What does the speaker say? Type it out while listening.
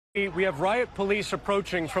We have riot police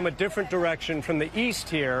approaching from a different direction from the east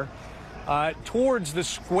here towards the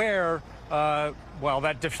square, well,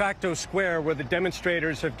 that de facto square where the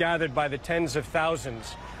demonstrators have gathered by the tens of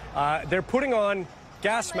thousands. They're putting on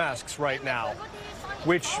gas masks right now,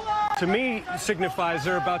 which to me signifies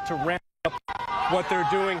they're about to ramp up what they're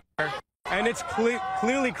doing here. And it's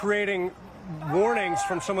clearly creating warnings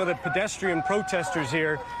from some of the pedestrian protesters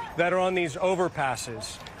here that are on these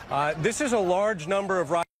overpasses. This is a large number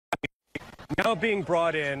of riot now being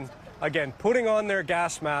brought in, again, putting on their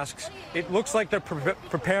gas masks. It looks like they're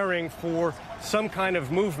preparing for some kind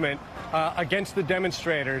of movement against the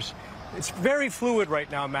demonstrators. It's very fluid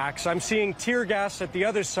right now, Max. I'm seeing tear gas at the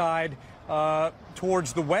other side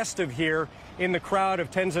towards the west of here in the crowd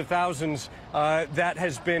of tens of thousands that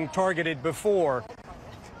has been targeted before.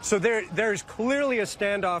 So there's clearly a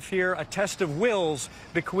standoff here, a test of wills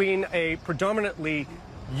between a predominantly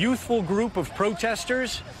youthful group of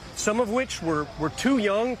protesters, some of which were too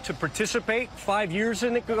young to participate 5 years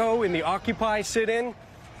ago in the Occupy sit-in,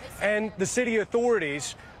 and the city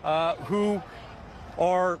authorities who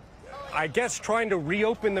are, I guess, trying to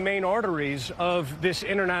reopen the main arteries of this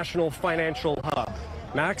international financial hub.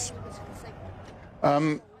 Max?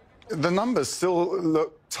 The numbers still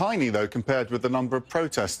look tiny, though, compared with the number of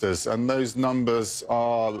protesters, and those numbers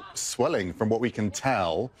are swelling from what we can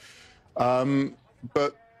tell.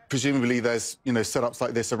 But presumably there's, setups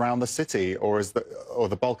like this around the city, or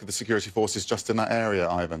the bulk of the security forces just in that area,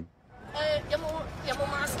 Ivan?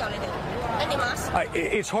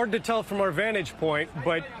 It's hard to tell from our vantage point,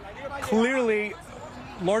 but clearly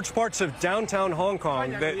large parts of downtown Hong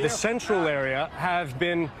Kong, the central area, have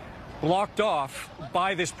been blocked off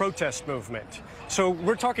by this protest movement. So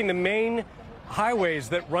we're talking the main highways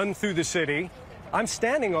that run through the city. I'm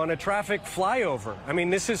standing on a traffic flyover. I mean,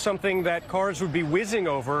 this is something that cars would be whizzing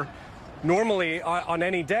over normally on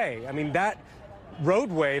any day. I mean, that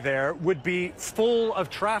roadway there would be full of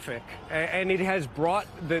traffic, and it has brought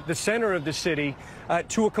the center of the city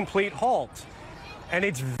to a complete halt. And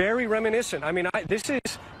it's very reminiscent. I mean, this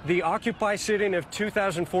is the Occupy sit-in of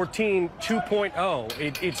 2014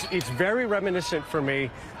 2.0. It's very reminiscent for me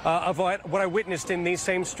of what I witnessed in these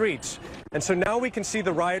same streets. And so now we can see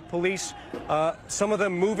the riot police, some of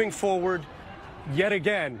them moving forward yet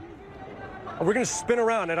again. We're going to spin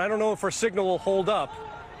around, and I don't know if our signal will hold up,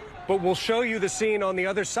 but we'll show you the scene on the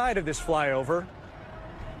other side of this flyover.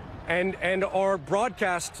 And our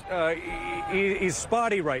broadcast is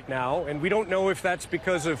spotty right now, and we don't know if that's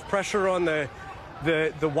because of pressure on the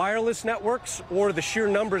wireless networks or the sheer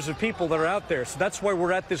numbers of people that are out there. So that's why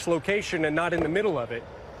we're at this location and not in the middle of it.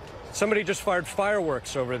 Somebody just fired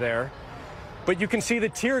fireworks over there. But you can see the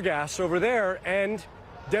tear gas over there, and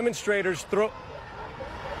demonstrators